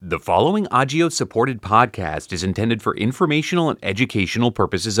The following audio-supported podcast is intended for informational and educational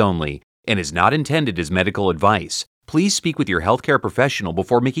purposes only and is not intended as medical advice. Please speak with your healthcare professional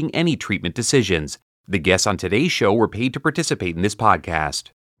before making any treatment decisions. The guests on today's show were paid to participate in this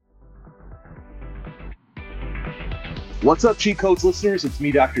podcast. What's up, Cheat Codes listeners? It's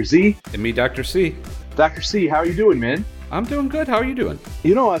me, Dr. Z. And me, Dr. C. Dr. C, how are you doing, man? I'm doing good. How are you doing?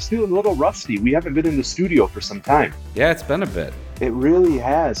 You know, I was feeling a little rusty. We haven't been in the studio for some time. Yeah, it's been a bit. It really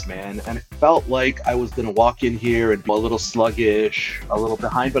has, man. And it felt like I was going to walk in here and be a little sluggish, a little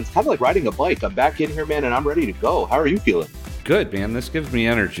behind, but it's kind of like riding a bike. I'm back in here, man, and I'm ready to go. How are you feeling? Good, man. This gives me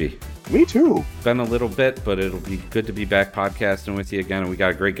energy. Me too. Been a little bit, but it'll be good to be back podcasting with you again. And we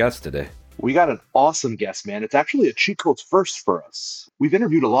got a great guest today. We got an awesome guest, man. It's actually a Cheat Codes first for us. We've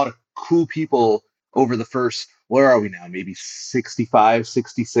interviewed a lot of cool people over the first, where are we now? Maybe 65,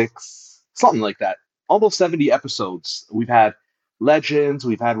 66, something like that. Almost 70 episodes. We've had legends,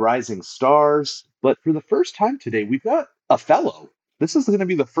 we've had rising stars, but for the first time today, we've got a fellow. This is going to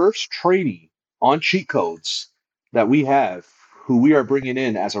be the first trainee on Cheat Codes that we have who we are bringing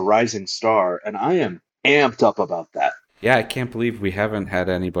in as a rising star, and I am amped up about that. Yeah, I can't believe we haven't had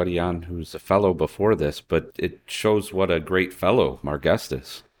anybody on who's a fellow before this, but it shows what a great fellow our guest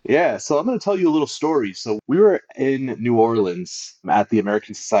is. Yeah, so I'm going to tell you a little story. So we were in New Orleans at the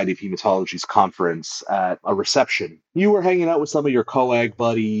American Society of Hematology's conference at a reception. You were hanging out with some of your coag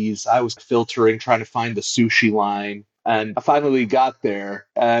buddies. I was filtering, trying to find the sushi line. And I finally got there,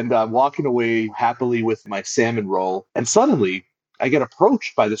 and I'm walking away happily with my salmon roll. And suddenly, I get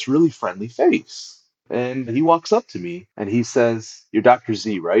approached by this really friendly face. And he walks up to me, and he says, "You're Dr.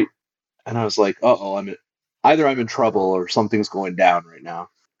 Z, right?" And I was like, uh-oh, either I'm in trouble or something's going down right now.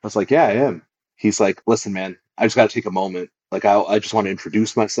 I was like, yeah, I am. He's like, listen, man, I just got to take a moment. Like, I just want to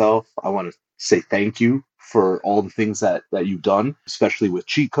introduce myself. I want to say thank you for all the things that you've done, especially with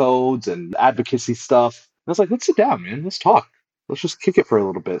cheat codes and advocacy stuff. And I was like, let's sit down, man. Let's talk. Let's just kick it for a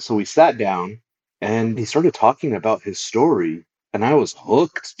little bit. So we sat down and he started talking about his story. And I was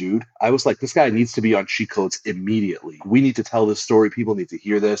hooked, dude. I was like, this guy needs to be on Cheat Codes immediately. We need to tell this story. People need to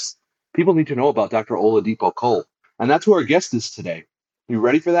hear this. People need to know about Dr. Oladipo Cole. And that's who our guest is today. You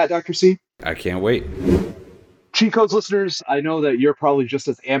ready for that, Dr. C? I can't wait. Cheat Codes listeners, I know that you're probably just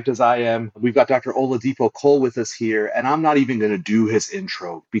as amped as I am. We've got Dr. Oladipo Cole with us here, and I'm not even going to do his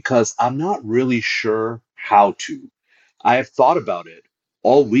intro because I'm not really sure how to. I have thought about it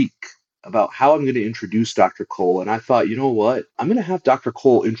all week, about how I'm going to introduce Dr. Cole, and I thought, you know what? I'm going to have Dr.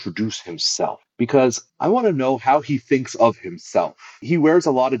 Cole introduce himself because I want to know how he thinks of himself. He wears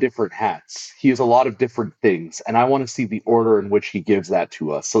a lot of different hats. He is a lot of different things, and I want to see the order in which he gives that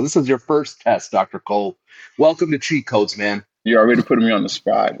to us. So this is your first test, Dr. Cole. Welcome to Cheat Codes, man. You're already putting me on the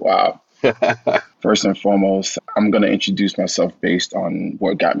spot. Wow. First and foremost, I'm going to introduce myself based on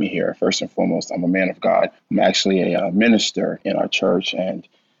what got me here. First and foremost, I'm a man of God. I'm actually a minister in our church, and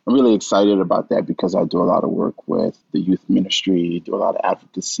I'm really excited about that because I do a lot of work with the youth ministry, do a lot of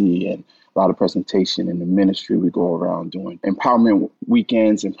advocacy and a lot of presentation in the ministry. We go around doing empowerment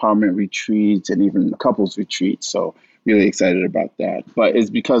weekends, empowerment retreats, and even couples retreats. So really excited about that. But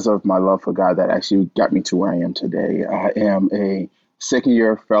it's because of my love for God that actually got me to where I am today. I am a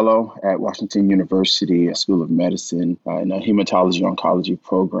second-year fellow at Washington University School of Medicine in a hematology oncology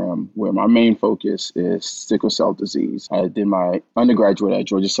program where my main focus is sickle cell disease. I did my undergraduate at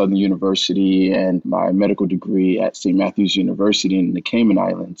Georgia Southern University and my medical degree at St. Matthew's University in the Cayman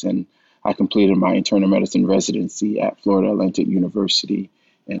Islands. And I completed my internal medicine residency at Florida Atlantic University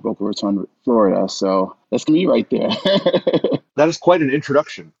in Boca Raton, Florida. So that's me right there. That is quite an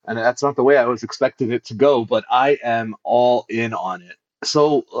introduction, and that's not the way I was expecting it to go, but I am all in on it.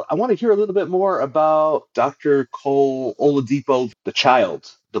 So I want to hear a little bit more about Dr. Cole Oladipo, the child,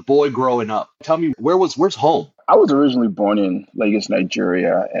 the boy growing up. Tell me, where's home? I was originally born in Lagos,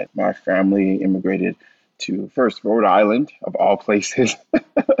 Nigeria, and my family immigrated to first Rhode Island, of all places.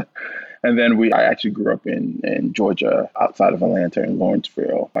 And then I actually grew up in Georgia, outside of Atlanta in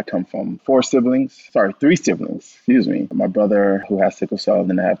Lawrenceville. I come from three siblings, excuse me. My brother who has sickle cell,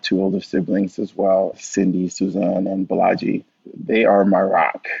 and then I have two older siblings as well, Cindy, Suzanne, and Balaji. They are my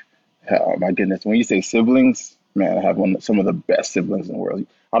rock. Oh my goodness, when you say siblings, man, I have some of the best siblings in the world.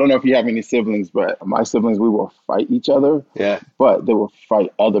 I don't know if you have any siblings, but my siblings, we will fight each other. Yeah. But they will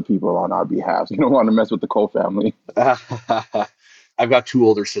fight other people on our behalf. You don't want to mess with the Cole family. I've got two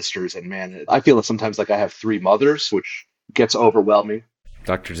older sisters, and man, I feel sometimes like I have three mothers, which gets overwhelming.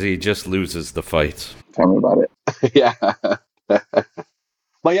 Dr. Z just loses the fights. Tell me about it. Yeah.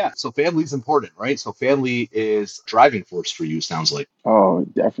 But yeah, so family's important, right? So family is driving force for you, sounds like. Oh,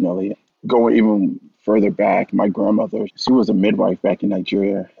 definitely. Going even further back, my grandmother, she was a midwife back in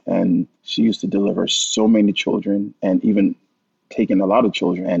Nigeria, and she used to deliver so many children and even taken a lot of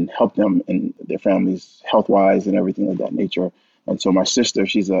children and help them and their families health-wise and everything of that nature. And so my sister,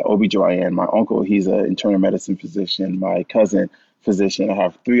 she's an OBGYN. My uncle, he's an internal medicine physician. My cousin, physician. I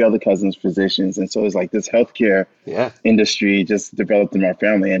have three other cousins, physicians. And so it's like this healthcare industry just developed in my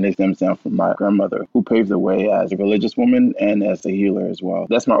family. And it stems down from my grandmother, who paved the way as a religious woman and as a healer as well.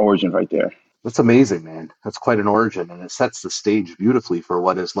 That's my origin right there. That's amazing, man. That's quite an origin, and it sets the stage beautifully for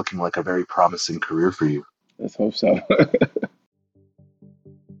what is looking like a very promising career for you. Let's hope so.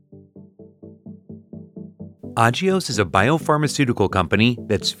 Agios is a biopharmaceutical company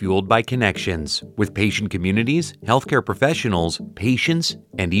that's fueled by connections with patient communities, healthcare professionals, patients,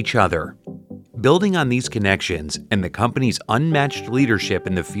 and each other. Building on these connections and the company's unmatched leadership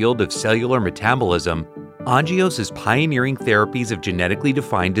in the field of cellular metabolism, Agios is pioneering therapies of genetically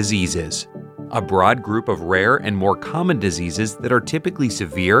defined diseases, a broad group of rare and more common diseases that are typically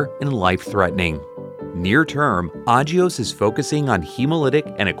severe and life-threatening. Near term, Agios is focusing on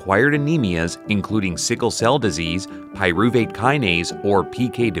hemolytic and acquired anemias, including sickle cell disease, pyruvate kinase or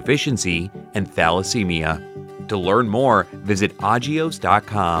PK deficiency, and thalassemia. To learn more, visit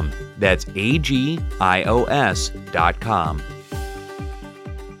agios.com. That's agios.com.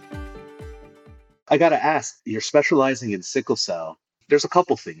 I got to ask, you're specializing in sickle cell. There's a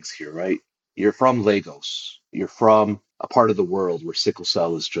couple things here, right? You're from Lagos. You're from a part of the world where sickle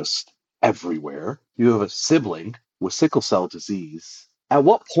cell is just everywhere. You have a sibling with sickle cell disease. At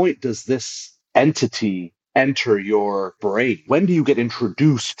what point does this entity enter your brain? When do you get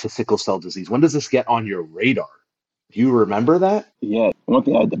introduced to sickle cell disease? When does this get on your radar? Do you remember that? Yeah. One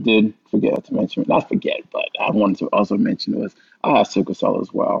thing I did forget to mention, not forget, but I wanted to also mention was I have sickle cell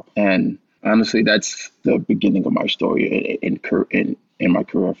as well. And honestly, that's the beginning of my story in my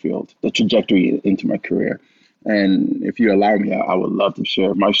career field, the trajectory into my career. And if you allow me, I would love to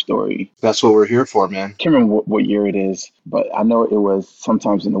share my story. That's what we're here for, man. I can't remember what year it is, but I know it was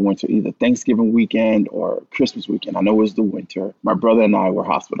sometimes in the winter, either Thanksgiving weekend or Christmas weekend. I know it was the winter. My brother and I were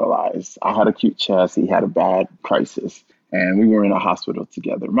hospitalized. I had acute chest. He had a bad crisis. And we were in a hospital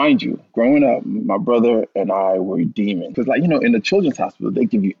together. Mind you, growing up, my brother and I were demons. Because, in the children's hospital, they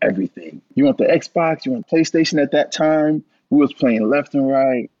give you everything. You want the Xbox, you want PlayStation at that time. We was playing left and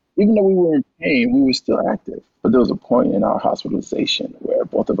right. Even though we were in pain, we were still active. But there was a point in our hospitalization where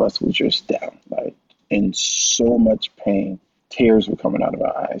both of us were just down, in so much pain. Tears were coming out of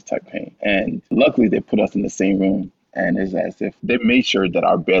our eyes type pain. And luckily, they put us in the same room. And it's as if they made sure that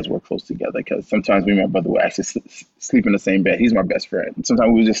our beds were close together, because sometimes me and my brother would actually sleep in the same bed. He's my best friend. Sometimes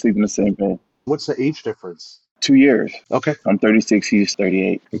we would just sleep in the same bed. What's the age difference? 2 years. Okay. I'm 36, he's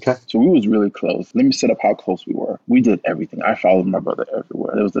 38. Okay. So we was really close. Let me set up how close we were. We did everything. I followed my brother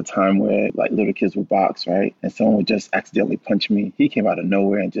everywhere. There was a time where little kids would box, right? And someone would just accidentally punch me. He came out of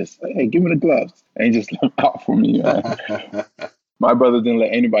nowhere and just, hey, give me the gloves. And he just looked out for me, man. My brother didn't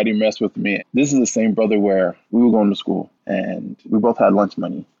let anybody mess with me. This is the same brother where we were going to school and we both had lunch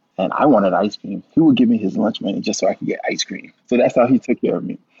money. And I wanted ice cream. He would give me his lunch money just so I could get ice cream. So that's how he took care of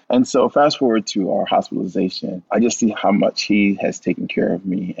me. And so fast forward to our hospitalization, I just see how much he has taken care of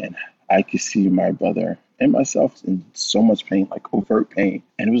me. And I could see my brother and myself in so much pain, overt pain.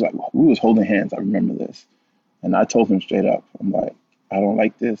 And it was we was holding hands. I remember this. And I told him straight up, I'm like, I don't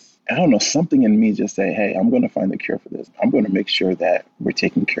like this. I don't know, something in me just say, hey, I'm going to find the cure for this. I'm going to make sure that we're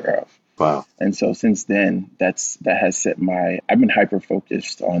taken care of. Wow. And so since then, that has set I've been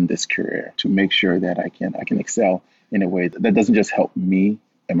hyper-focused on this career to make sure that I can excel in a way that doesn't just help me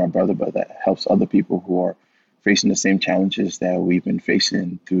and my brother, but that helps other people who are facing the same challenges that we've been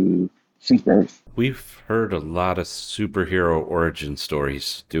facing since birth. We've heard a lot of superhero origin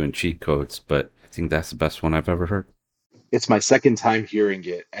stories doing cheat codes, but I think that's the best one I've ever heard. It's my second time hearing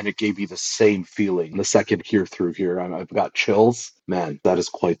it, and it gave me the same feeling. The second hear through here, I've got chills. Man, that is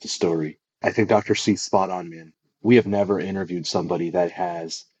quite the story. I think Dr. C's spot on, man. We have never interviewed somebody that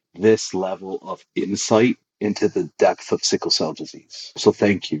has this level of insight into the depth of sickle cell disease. So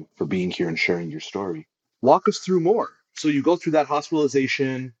thank you for being here and sharing your story. Walk us through more. So you go through that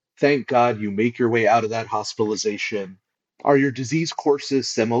hospitalization. Thank God you make your way out of that hospitalization. Are your disease courses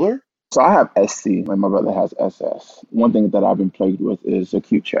similar? So I have SC, and my brother has SS. One thing that I've been plagued with is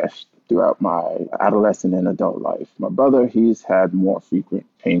acute chest throughout my adolescent and adult life. My brother, he's had more frequent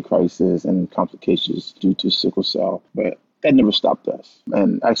pain crises and complications due to sickle cell, but that never stopped us.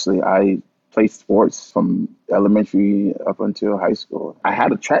 And actually, I played sports from elementary up until high school. I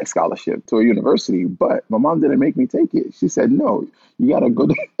had a track scholarship to a university, but my mom didn't make me take it. She said, no, you got to go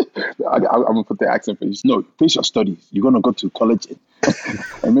to, I'm going to put the accent for you. No, finish your studies. You're going to go to college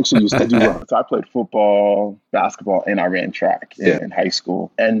and make sure you study well. So I played football, basketball, and I ran track in high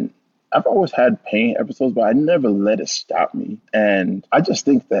school. And I've always had pain episodes, but I never let it stop me. And I just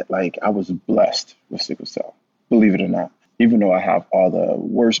think that like I was blessed with sickle cell, believe it or not. Even though I have all the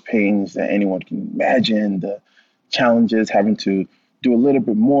worst pains that anyone can imagine, the challenges, having to do a little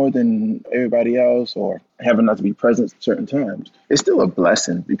bit more than everybody else or having not to be present at certain times, it's still a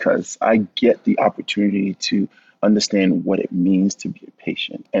blessing because I get the opportunity to understand what it means to be a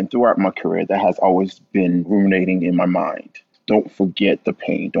patient. And throughout my career, that has always been ruminating in my mind. Don't forget the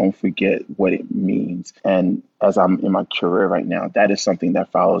pain. Don't forget what it means. And as I'm in my career right now, that is something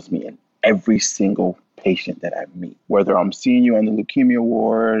that follows me in every single patient that I meet. Whether I'm seeing you on the leukemia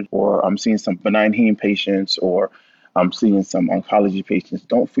ward or I'm seeing some benign heme patients or I'm seeing some oncology patients,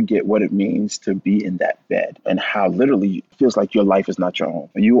 don't forget what it means to be in that bed and how literally it feels like your life is not your own.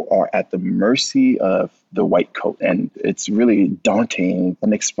 You are at the mercy of the white coat. And it's really daunting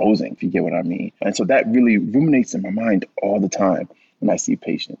and exposing, if you get what I mean. And so that really ruminates in my mind all the time when I see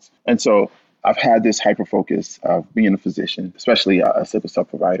patients. And so I've had this hyper focus of being a physician, especially a sickle cell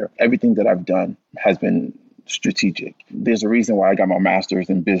provider. Everything that I've done has been strategic. There's a reason why I got my master's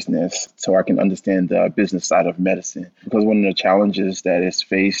in business, so I can understand the business side of medicine. Because one of the challenges that is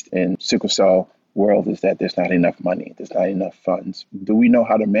faced in sickle cell world is that there's not enough money, there's not enough funds. Do we know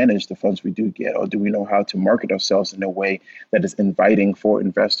how to manage the funds we do get, or do we know how to market ourselves in a way that is inviting for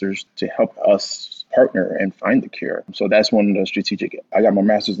investors to help us partner and find the cure? So that's one of the strategic. I got my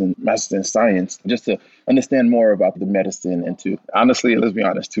master's in science just to understand more about the medicine and to honestly, let's be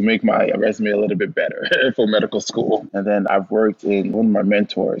honest, to make my resume a little bit better for medical school. And then I've worked in one of my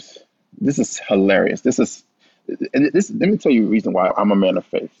mentors. This is hilarious. Let me tell you the reason why I'm a man of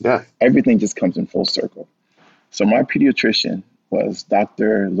faith. Yeah. Everything just comes in full circle. So my pediatrician was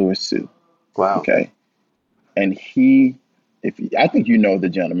Dr. Louis Sue. Wow. Okay. And I think you know the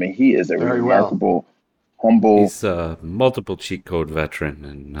gentleman. He is a remarkable, humble. He's a multiple cheat code veteran.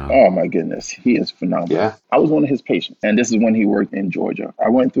 And oh my goodness, he is phenomenal. Yeah. I was one of his patients. And this is when he worked in Georgia. I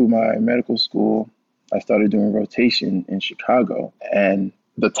went through my medical school. I started doing rotation in Chicago. And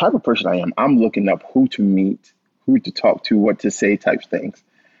the type of person I am, I'm looking up who to meet, who to talk to, what to say type things.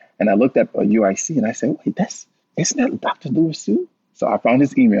 And I looked up a UIC and I said, wait, isn't that Dr. Louis Sue? So I found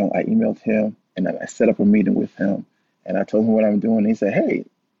his email. I emailed him and then I set up a meeting with him. And I told him what I'm doing. And he said, hey,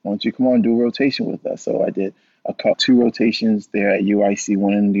 why don't you come on and do a rotation with us? So I did 2 rotations there at UIC,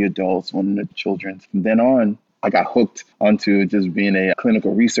 one in the adults, one in the children's. From then on, I got hooked onto just being a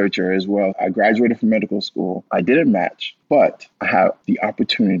clinical researcher as well. I graduated from medical school. I didn't match, but I have the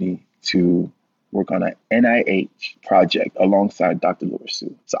opportunity to work on an NIH project alongside Dr. Louis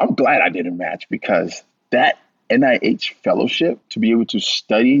Sue. So I'm glad I didn't match because that NIH fellowship to be able to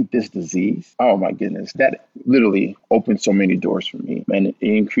study this disease, oh my goodness, that literally opened so many doors for me. And it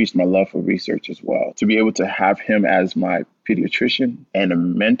increased my love for research as well. To be able to have him as my pediatrician and a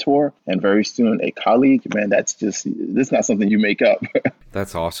mentor and very soon a colleague, man, that's not something you make up.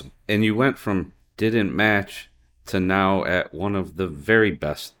 That's awesome. And you went from didn't match to now at one of the very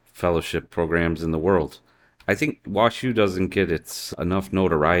best fellowship programs in the world. I think WashU doesn't get its enough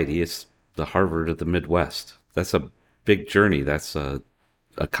notoriety. It's the Harvard of the Midwest. That's a big journey. That's a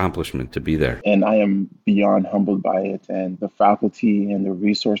accomplishment to be there. And I am beyond humbled by it. And the faculty and the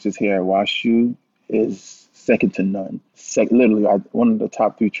resources here at WashU is second to none. Literally, one of the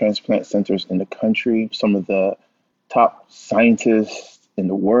top 3 transplant centers in the country, some of the top scientists in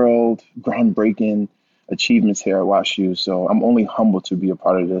the world, groundbreaking achievements here at WashU. So I'm only humbled to be a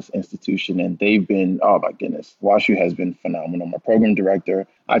part of this institution. And they've been, oh my goodness, WashU has been phenomenal. My program director,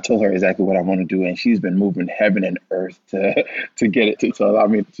 I told her exactly what I want to do. And she's been moving heaven and earth to get it to allow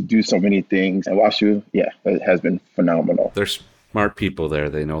me to do so many things. And WashU, yeah, it has been phenomenal. There's smart people there.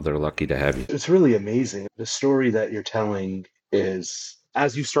 They know they're lucky to have you. It's really amazing. The story that you're telling is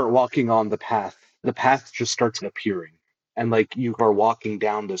as you start walking on the path just starts appearing. And like you are walking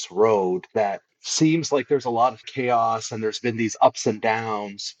down this road that seems like there's a lot of chaos and there's been these ups and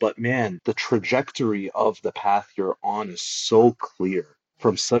downs, but man, the trajectory of the path you're on is so clear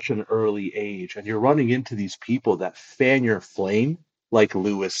from such an early age. And you're running into these people that fan your flame, like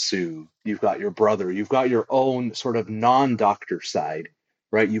Louis Sue. You've got your brother, you've got your own sort of non-doctor side,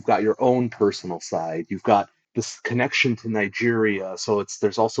 right? You've got your own personal side. You've got this connection to Nigeria. So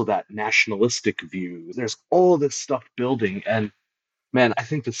there's also that nationalistic view. There's all this stuff building. And man, I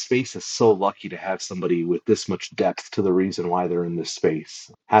think the space is so lucky to have somebody with this much depth to the reason why they're in this space.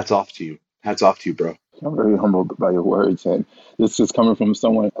 Hats off to you. Hats off to you, bro. I'm very humbled by your words. And this is coming from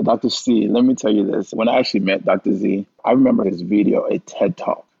someone, Dr. C. Let me tell you this. When I actually met Dr. Z, I remember his video, a TED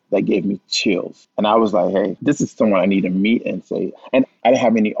Talk that gave me chills. And I was like, hey, this is someone I need to meet and say, and I didn't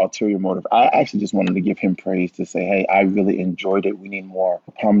have any ulterior motive. I actually just wanted to give him praise to say, hey, I really enjoyed it. We need more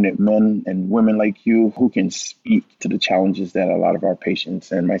prominent men and women like you who can speak to the challenges that a lot of our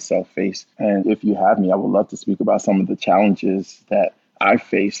patients and myself face. And if you have me, I would love to speak about some of the challenges that I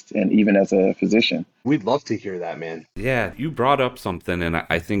faced, and even as a physician. We'd love to hear that, man. Yeah, you brought up something, and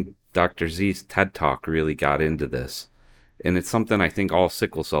I think Dr. Z's TED Talk really got into this. And it's something I think all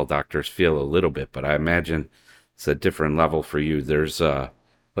sickle cell doctors feel a little bit, but I imagine it's a different level for you. There's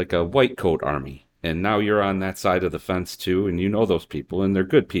like a white coat army, and now you're on that side of the fence too, and you know those people, and they're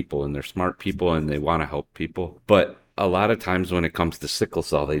good people, and they're smart people, and they want to help people. But a lot of times when it comes to sickle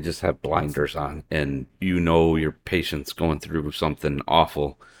cell, they just have blinders on, and you know your patient's going through something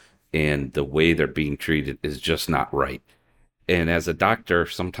awful, and the way they're being treated is just not right. And as a doctor,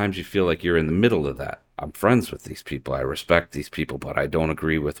 sometimes you feel like you're in the middle of that. I'm friends with these people. I respect these people, but I don't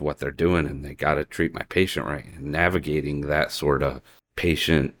agree with what they're doing, and they got to treat my patient right. And navigating that sort of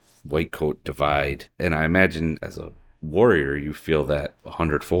patient white coat divide. And I imagine as a warrior, you feel that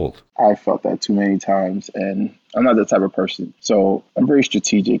 100-fold. I felt that too many times, and I'm not that type of person. So I'm very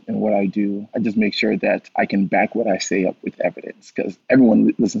strategic in what I do. I just make sure that I can back what I say up with evidence, because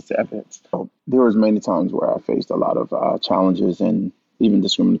everyone listens to evidence. So there was many times where I faced a lot of challenges and even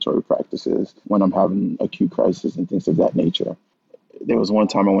discriminatory practices when I'm having acute crisis and things of that nature. There was one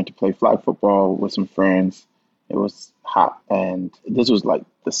time I went to play flag football with some friends. It was hot, and this was like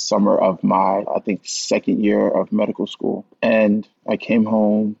the summer of my, I think, second year of medical school. And I came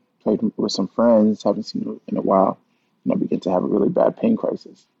home, played with some friends, haven't seen them in a while, and I began to have a really bad pain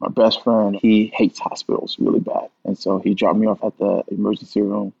crisis. My best friend, he hates hospitals really bad. And so he dropped me off at the emergency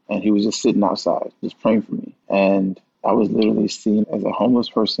room, and he was just sitting outside, just praying for me. And I was literally seen as a homeless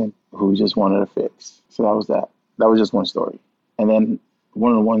person who just wanted a fix. So that was that. That was just one story. And then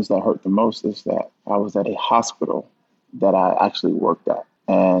one of the ones that hurt the most is that I was at a hospital that I actually worked at,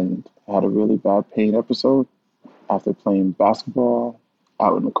 and I had a really bad pain episode after playing basketball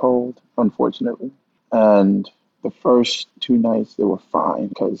out in the cold, unfortunately. And the first 2 nights, they were fine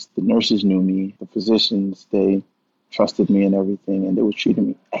because the nurses knew me, the physicians, they trusted me and everything, and they were treating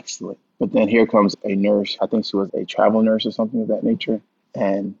me excellent. But then here comes a nurse, I think she was a travel nurse or something of that nature,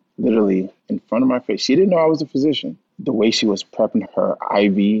 and literally in front of my face, she didn't know I was a physician. The way she was prepping her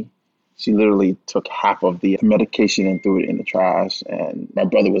IV, she literally took half of the medication and threw it in the trash. And my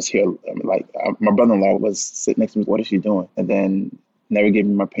brother was here, my brother-in-law was sitting next to me. What is she doing? And then never gave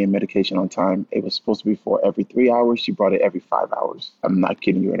me my pain medication on time. It was supposed to be for every 3 hours. She brought it every 5 hours. I'm not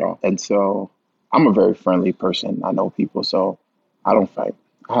kidding you at all. And so I'm a very friendly person. I know people, so I don't fight.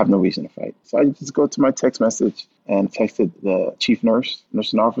 I have no reason to fight. So I just go to my text message and texted the chief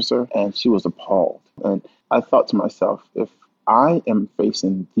nursing officer, and she was appalled. And I thought to myself, if I am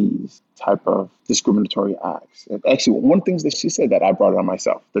facing these type of discriminatory acts, and actually one of the things that she said that I brought it on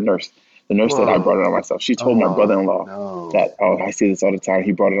myself, the nurse said I brought it on myself. She told my brother-in-law that, oh, I see this all the time.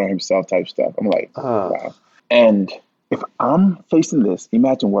 He brought it on himself type stuff. I'm like, wow. And if I'm facing this,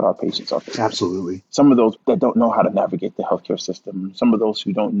 imagine what our patients are facing. Absolutely. Some of those that don't know how to navigate the healthcare system, some of those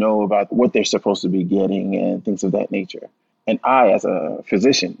who don't know about what they're supposed to be getting and things of that nature. And I, as a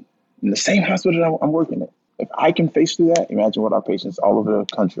physician, in the same hospital that I'm working at, if I can face through that, imagine what our patients all over the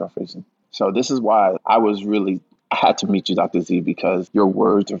country are facing. So this is why I had to meet you, Dr. Z, because your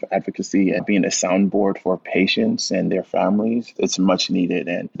words of advocacy and being a soundboard for patients and their families, it's much needed.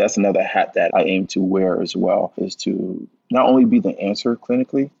 And that's another hat that I aim to wear as well, is to not only be the answer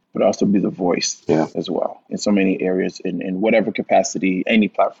clinically, but also be the voice as well in so many areas, in whatever capacity any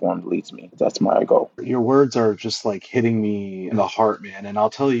platform leads me. That's my goal. Your words are just like hitting me in the heart, man. And I'll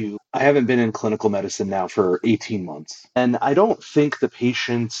tell you, I haven't been in clinical medicine now for 18 months. And I don't think the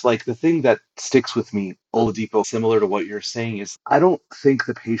patients, like the thing that sticks with me, Oladipo, similar to what you're saying, is I don't think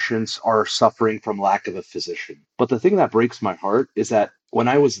the patients are suffering from lack of a physician. But the thing that breaks my heart is that when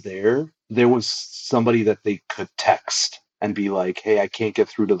I was there was somebody that they could text and be like, hey, I can't get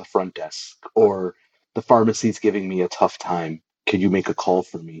through to the front desk, or the pharmacy's giving me a tough time. Can you make a call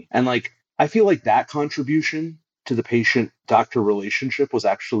for me? And like, I feel like that contribution to the patient doctor relationship was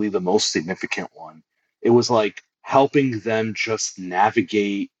actually the most significant one. It was like helping them just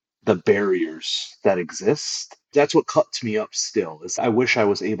navigate the barriers that exist. That's what cuts me up still, is I wish I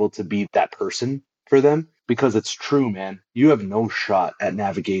was able to be that person for them, because it's true, man. You have no shot at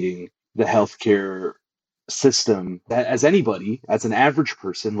navigating the healthcare system as anybody, as an average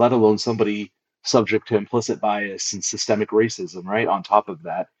person, let alone somebody subject to implicit bias and systemic racism, right? On top of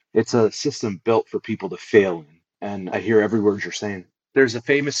that, It's a system built for people to fail in. And I hear every word you're saying. There's a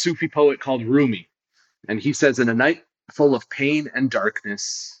famous Sufi poet called Rumi, and he says, in a night full of pain and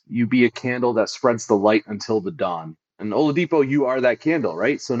darkness, you be a candle that spreads the light until the dawn. And Oladipo, you are that candle,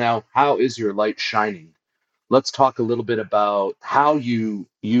 right? So now, how is your light shining? Let's talk a little bit about how you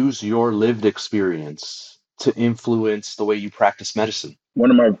use your lived experience to influence the way you practice medicine. One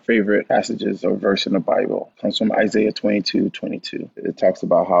of my favorite passages or verse in the Bible comes from Isaiah 22:22. It talks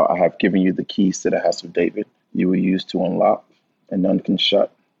about how I have given you the keys to the house of David. You will use to unlock and none can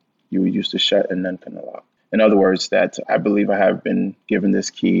shut. You will use to shut and none can unlock. In other words, that I believe I have been given this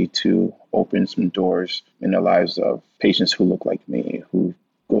key to open some doors in the lives of patients who look like me, who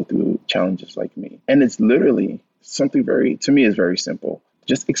go through challenges like me. And it's literally something to me, is very simple.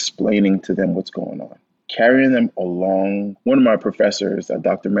 Just explaining to them what's going on, carrying them along. One of my professors,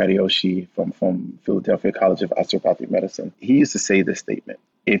 Dr. Matioshi from Philadelphia College of Osteopathic Medicine, he used to say this statement: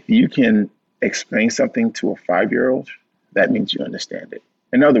 if you can explain something to a 5-year-old, that means you understand it.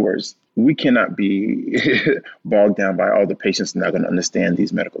 In other words, we cannot be bogged down by all the patients not going to understand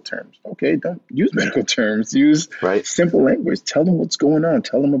these medical terms. Okay, don't use medical terms. Use simple language. Tell them what's going on.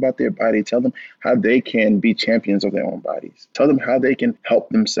 Tell them about their body. Tell them how they can be champions of their own bodies. Tell them how they can help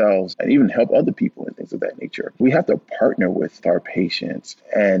themselves and even help other people and things of that nature. We have to partner with our patients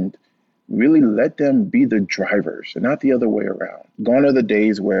and really let them be the drivers and not the other way around. Gone are the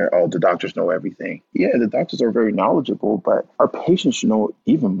days where, the doctors know everything. Yeah, the doctors are very knowledgeable, but our patients know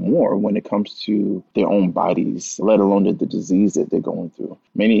even more when it comes to their own bodies, let alone the disease that they're going through.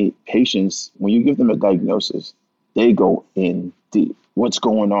 Many patients, when you give them a diagnosis, they go in deep. What's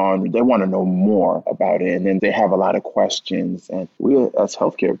going on? They want to know more about it. And then they have a lot of questions. And we, as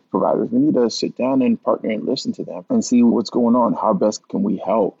healthcare providers, we need to sit down and partner and listen to them and see what's going on. How best can we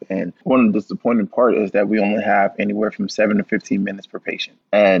help? And one of the disappointing part is that we only have anywhere from 7 to 15 minutes per patient.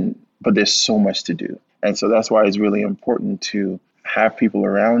 But there's so much to do. And so that's why it's really important to have people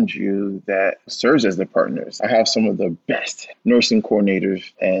around you that serves as the partners. I have some of the best nursing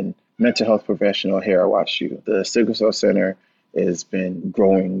coordinators and mental health professional here at WashU. The Sickle Cell Center has been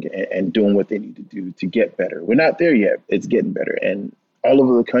growing and doing what they need to do to get better. We're not there yet. It's getting better. And all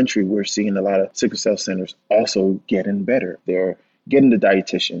over the country, we're seeing a lot of sickle cell centers also getting better. They're getting the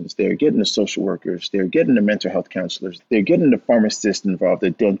dietitians, they're getting the social workers, they're getting the mental health counselors, they're getting the pharmacists involved, the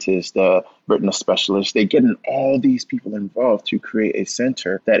dentists, the retina specialists, they're getting all these people involved to create a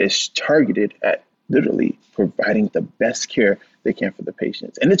center that is targeted at literally providing the best care they can for the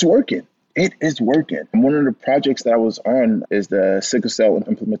patients. And it's working. It is working. One of the projects that I was on is the Sickle Cell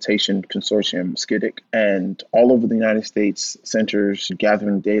Implementation Consortium, SCIDIC, and all over the United States, centers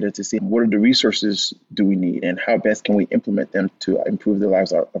gathering data to see what are the resources do we need and how best can we implement them to improve the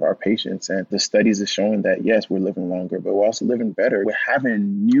lives of our patients. And the studies are showing that, yes, we're living longer, but we're also living better. We're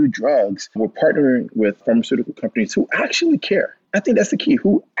having new drugs. We're partnering with pharmaceutical companies who actually care. I think that's the key,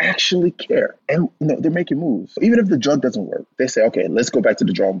 who actually care. And they're making moves. Even if the drug doesn't work, they say, okay, let's go back to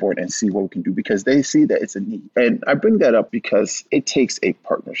the drawing board and see what we can do, because they see that it's a need. And I bring that up because it takes a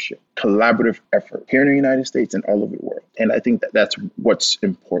partnership, collaborative effort here in the United States and all over the world. And I think that that's what's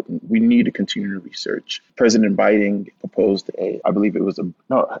important. We need to continue to research. President Biden proposed he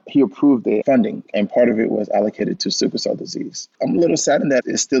approved the funding, and part of it was allocated to sickle cell disease. I'm a little saddened that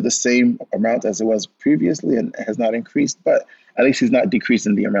it's still the same amount as it was previously and has not increased, but at least he's not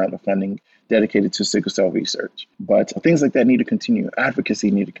decreasing the amount of funding dedicated to sickle cell research. But things like that need to continue.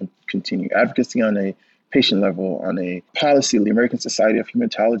 Advocacy need to continue. Advocacy on a patient level, on a policy, the American Society of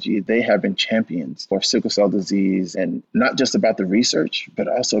Hematology, they have been champions for sickle cell disease, and not just about the research, but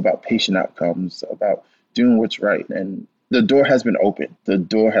also about patient outcomes, about doing what's right. And the door has been open. The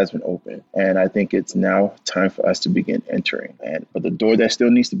door has been open. And I think it's now time for us to begin entering. But the door that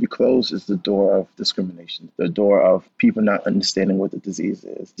still needs to be closed is the door of discrimination, the door of people not understanding what the disease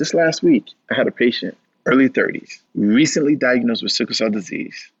is. Just last week, I had a patient, early 30s, recently diagnosed with sickle cell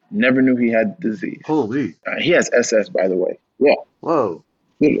disease, never knew he had the disease. Holy. He has SS, by the way. Yeah. Whoa.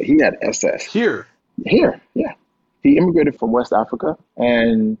 Literally, he had SS. Here, yeah. He immigrated from West Africa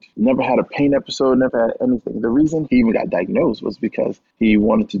and never had a pain episode, never had anything. The reason he even got diagnosed was because he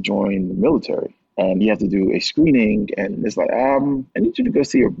wanted to join the military. And you have to do a screening, and it's like, I need you to go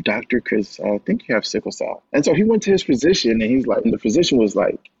see your doctor because I think you have sickle cell. And so he went to his physician, and the physician was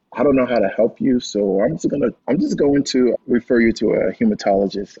like, I don't know how to help you, so I'm just going to refer you to a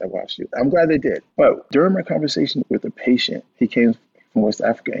hematologist at WashU. I'm glad they did. But during my conversation with the patient, he came from West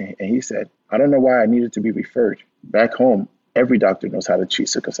Africa, and he said, I don't know why I needed to be referred. Back home, every doctor knows how to treat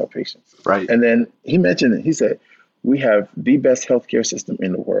sickle cell patients. Right. And then he mentioned it. He said, we have the best healthcare system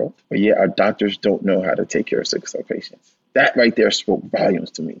in the world, but yet our doctors don't know how to take care of sickle cell patients. That right there spoke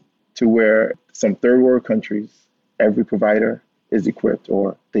volumes to me, to where some third world countries, every provider is equipped,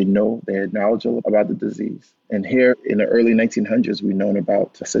 or they know, they're knowledgeable about the disease. And here in the early 1900s, we've known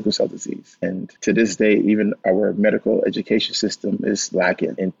about sickle cell disease. And to this day, even our medical education system is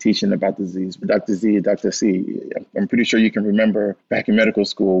lacking in teaching about the disease. Dr. Z, Dr. C, I'm pretty sure you can remember back in medical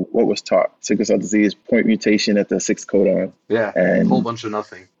school what was taught. Sickle cell disease, point mutation at the sixth codon. Yeah, a whole And bunch of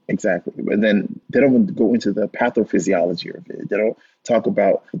nothing. exactly. But then they don't go into the pathophysiology of it. They don't talk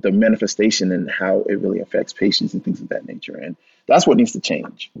about the manifestation and how it really affects patients and things of that nature. And that's what needs to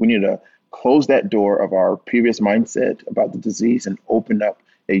change. We need to close that door of our previous mindset about the disease and open up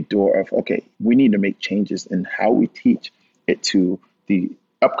a door of, okay, we need to make changes in how we teach it to the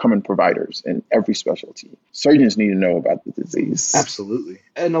upcoming providers in every specialty. Surgeons need to know about the disease. Absolutely.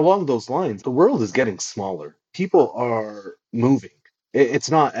 And along those lines, the world is getting smaller. People are moving.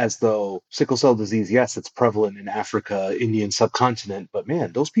 It's not as though sickle cell disease, yes, it's prevalent in Africa, Indian subcontinent, but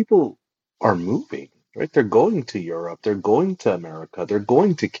man, those people are moving, right? They're going to Europe, they're going to America, they're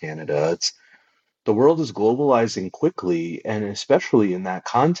going to Canada. It's the world is globalizing quickly, and especially in that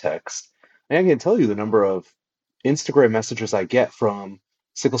context, I can tell you the number of Instagram messages I get from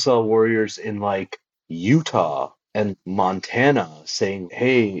sickle cell warriors in like Utah and Montana saying,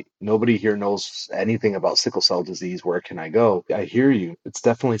 "Hey, nobody here knows anything about sickle cell disease. Where can I go?" I hear you. It's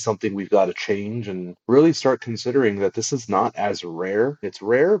definitely something we've got to change and really start considering that this is not as rare. It's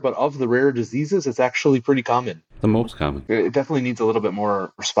rare, but of the rare diseases, it's actually pretty common. The most common. It definitely needs a little bit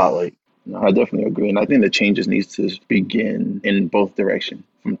more spotlight. No, I definitely agree. And I think the changes needs to begin in both directions.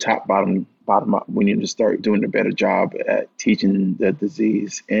 From top, bottom up. We need to start doing a better job at teaching the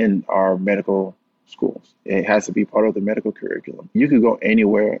disease in our medical schools. It has to be part of the medical curriculum. You could go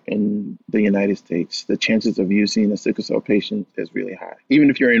anywhere in the United States. The chances of you seeing a sickle cell patient is really high. Even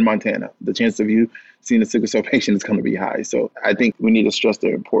if you're in Montana, the chance of you seeing a sickle cell patient is going to be high. So I think we need to stress the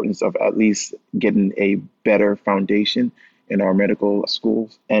importance of at least getting a better foundation in our medical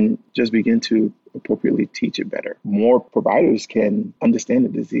schools and just begin to appropriately teach it better. More providers can understand the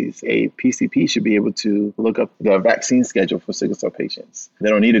disease. A PCP should be able to look up the vaccine schedule for sickle cell patients. They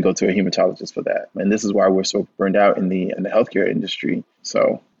don't need to go to a hematologist for that. And this is why we're so burned out in the healthcare industry.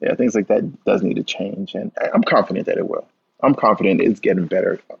 So yeah, things like that does need to change. And I'm confident that it will. I'm confident it's getting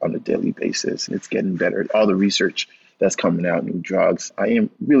better on a daily basis. It's getting better. All the research that's coming out, new drugs. I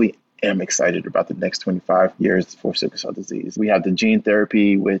am excited about the next 25 years for sickle cell disease. We have the gene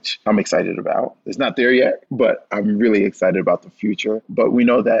therapy, which I'm excited about. It's not there yet, but I'm really excited about the future. But we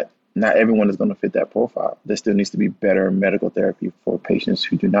know that not everyone is going to fit that profile. There still needs to be better medical therapy for patients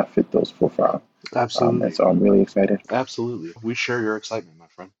who do not fit those profiles. Absolutely. And so I'm really excited. Absolutely. We share your excitement, my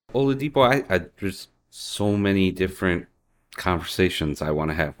friend. Oladipo, I there's so many different conversations I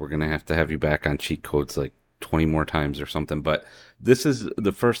want to have. We're going to have you back on cheat codes like 20 more times or something, but this is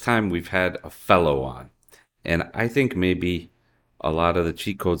the first time we've had a fellow on, and I think maybe a lot of the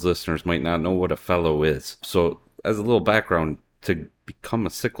cheat codes listeners might not know what a fellow is. So as a little background, to become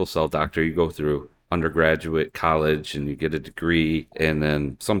a sickle cell doctor, you go through undergraduate college and you get a degree, and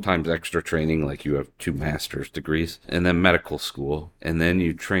then sometimes extra training, like you have 2 master's degrees, and then medical school, and then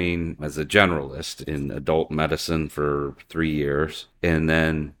you train as a generalist in adult medicine for 3 years, and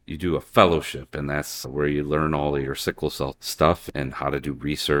then you do a fellowship, and that's where you learn all of your sickle cell stuff and how to do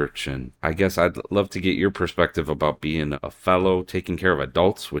research. And I guess I'd love to get your perspective about being a fellow taking care of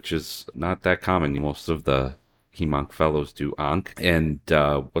adults, which is not that common. Most of the HEMONC fellows do ONC. And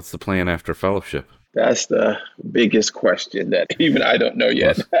what's the plan after fellowship? That's the biggest question that even I don't know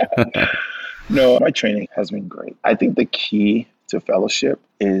yet. No, my training has been great. I think the key to fellowship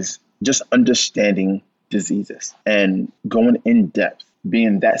is just understanding diseases and going in depth,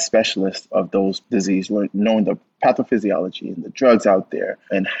 being that specialist of those diseases, knowing the pathophysiology and the drugs out there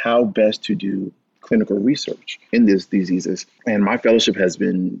and how best to do clinical research in these diseases. And my fellowship has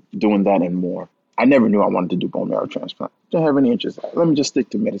been doing that and more. I never knew I wanted to do bone marrow transplant. Don't have any interest. Let me just stick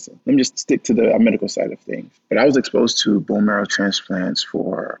to medicine. Let me just stick to the medical side of things. But I was exposed to bone marrow transplants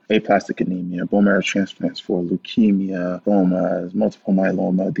for aplastic anemia, bone marrow transplants for leukemia, lymphomas, multiple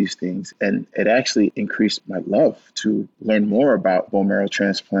myeloma, these things. And it actually increased my love to learn more about bone marrow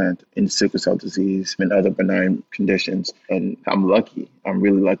transplant in sickle cell disease and other benign conditions. And I'm lucky. I'm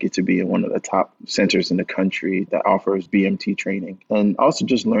really lucky to be in one of the top centers in the country that offers BMT training. And also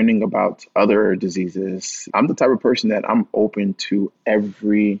just learning about other diseases. I'm the type of person that I'm open to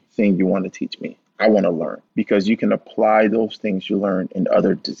everything you want to teach me. I want to learn because you can apply those things you learn in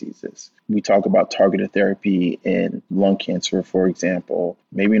other diseases. We talk about targeted therapy in lung cancer, for example.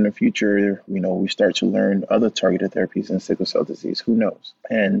 Maybe in the future, we start to learn other targeted therapies in sickle cell disease. Who knows?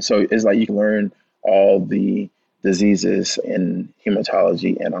 And so it's like you can learn all the diseases in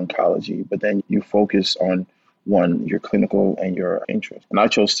hematology and oncology, but then you focus on one, your clinical and your interest. And I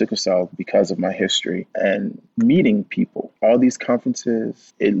chose sickle cell because of my history and meeting people. All these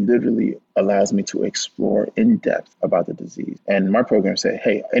conferences, it literally allows me to explore in depth about the disease. And my program said,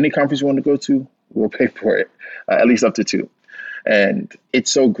 hey, any conference you want to go to, we'll pay for it, at least up to 2. And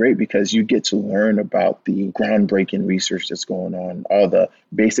it's so great because you get to learn about the groundbreaking research that's going on, all the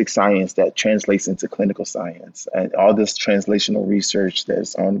basic science that translates into clinical science, and all this translational research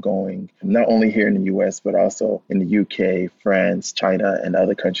that's ongoing, not only here in the US, but also in the UK, France, China, and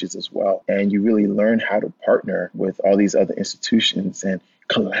other countries as well. And you really learn how to partner with all these other institutions and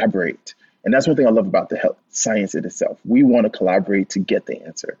collaborate. And that's one thing I love about the health science in itself. We want to collaborate to get the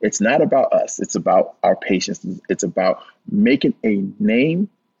answer. It's not about us. It's about our patients. It's about making a name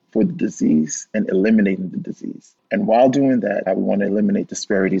for the disease and eliminating the disease. And while doing that, I want to eliminate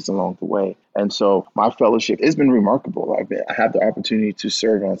disparities along the way. And so my fellowship has been remarkable. I had the opportunity to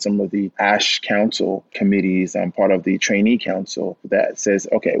serve on some of the ASH Council committees. I'm part of the trainee council that says,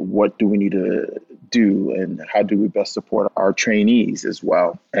 okay, what do we need to do and how do we best support our trainees as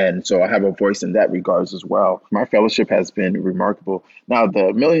well? And so I have a voice in that regards as well. My fellowship has been remarkable. Now, the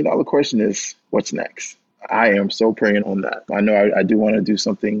 $1 million question is, what's next? I am so praying on that. I know I do want to do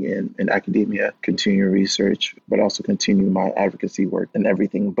something in academia, continue research, but also continue my advocacy work and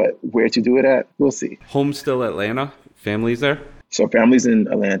everything. But where to do it at, we'll see. Home still Atlanta? Family's there? So family's in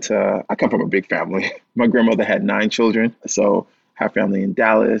Atlanta. I come from a big family. My grandmother had 9 children. So I have family in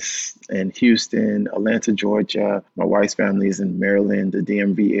Dallas and Houston, Atlanta, Georgia. My wife's family is in Maryland, the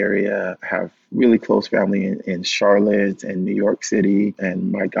DMV area. I have really close family in Charlotte and New York City.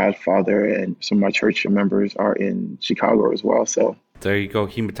 And my godfather and some of my church members are in Chicago as well. So there you go,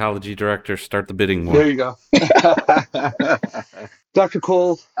 hematology director. Start the bidding war. There you go. Dr.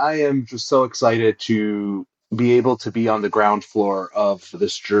 Cole, I am just so excited to be able to be on the ground floor of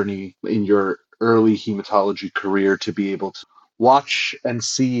this journey in your early hematology career, to be able to watch and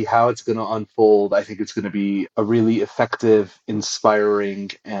see how it's going to unfold. I think it's going to be a really effective,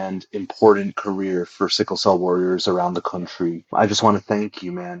 inspiring, and important career for sickle cell warriors around the country. I just want to thank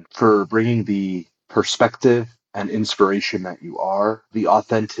you, man, for bringing the perspective and inspiration that you are. The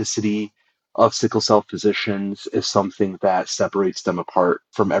authenticity of sickle cell physicians is something that separates them apart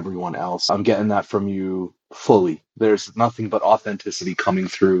from everyone else. I'm getting that from you fully. There's nothing but authenticity coming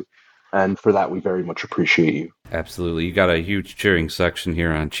through. And for that, we very much appreciate you. Absolutely. You got a huge cheering section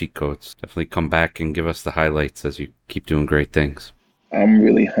here on Cheat Codes. Definitely come back and give us the highlights as you keep doing great things. I'm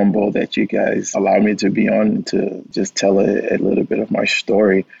really humbled that you guys allow me to be on to just tell a little bit of my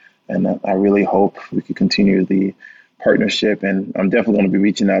story. And I really hope we can continue the partnership. And I'm definitely going to be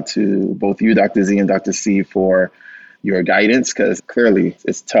reaching out to both you, Dr. Z, and Dr. C, for your guidance, because clearly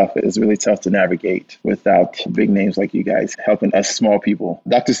it's tough. It's really tough to navigate without big names like you guys helping us small people.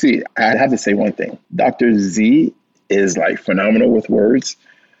 Dr. C, I have to say one thing. Dr. Z is like phenomenal with words.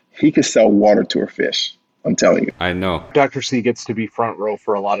 He could sell water to a fish. I'm telling you. I know. Dr. C gets to be front row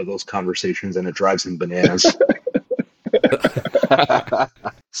for a lot of those conversations, and it drives him bananas.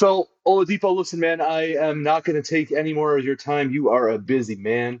 So, Oladipo, listen, man, I am not going to take any more of your time. You are a busy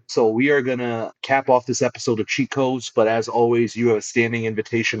man. So we are going to cap off this episode of Cheat Codes. But as always, you have a standing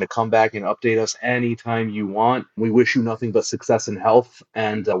invitation to come back and update us anytime you want. We wish you nothing but success and health.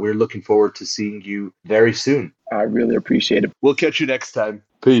 And we're looking forward to seeing you very soon. I really appreciate it. We'll catch you next time.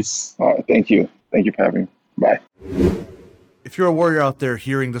 Peace. All right. Thank you. Thank you for having me. Bye. If you're a warrior out there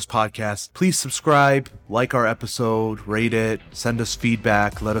hearing this podcast, please subscribe, like our episode, rate it, send us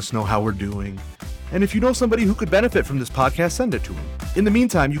feedback, let us know how we're doing. And if you know somebody who could benefit from this podcast, send it to them. In the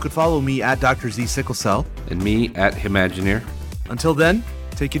meantime, you could follow me at Dr. Z Sickle Cell. And me at Imagineer. Until then,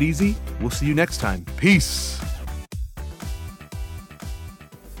 take it easy. We'll see you next time. Peace.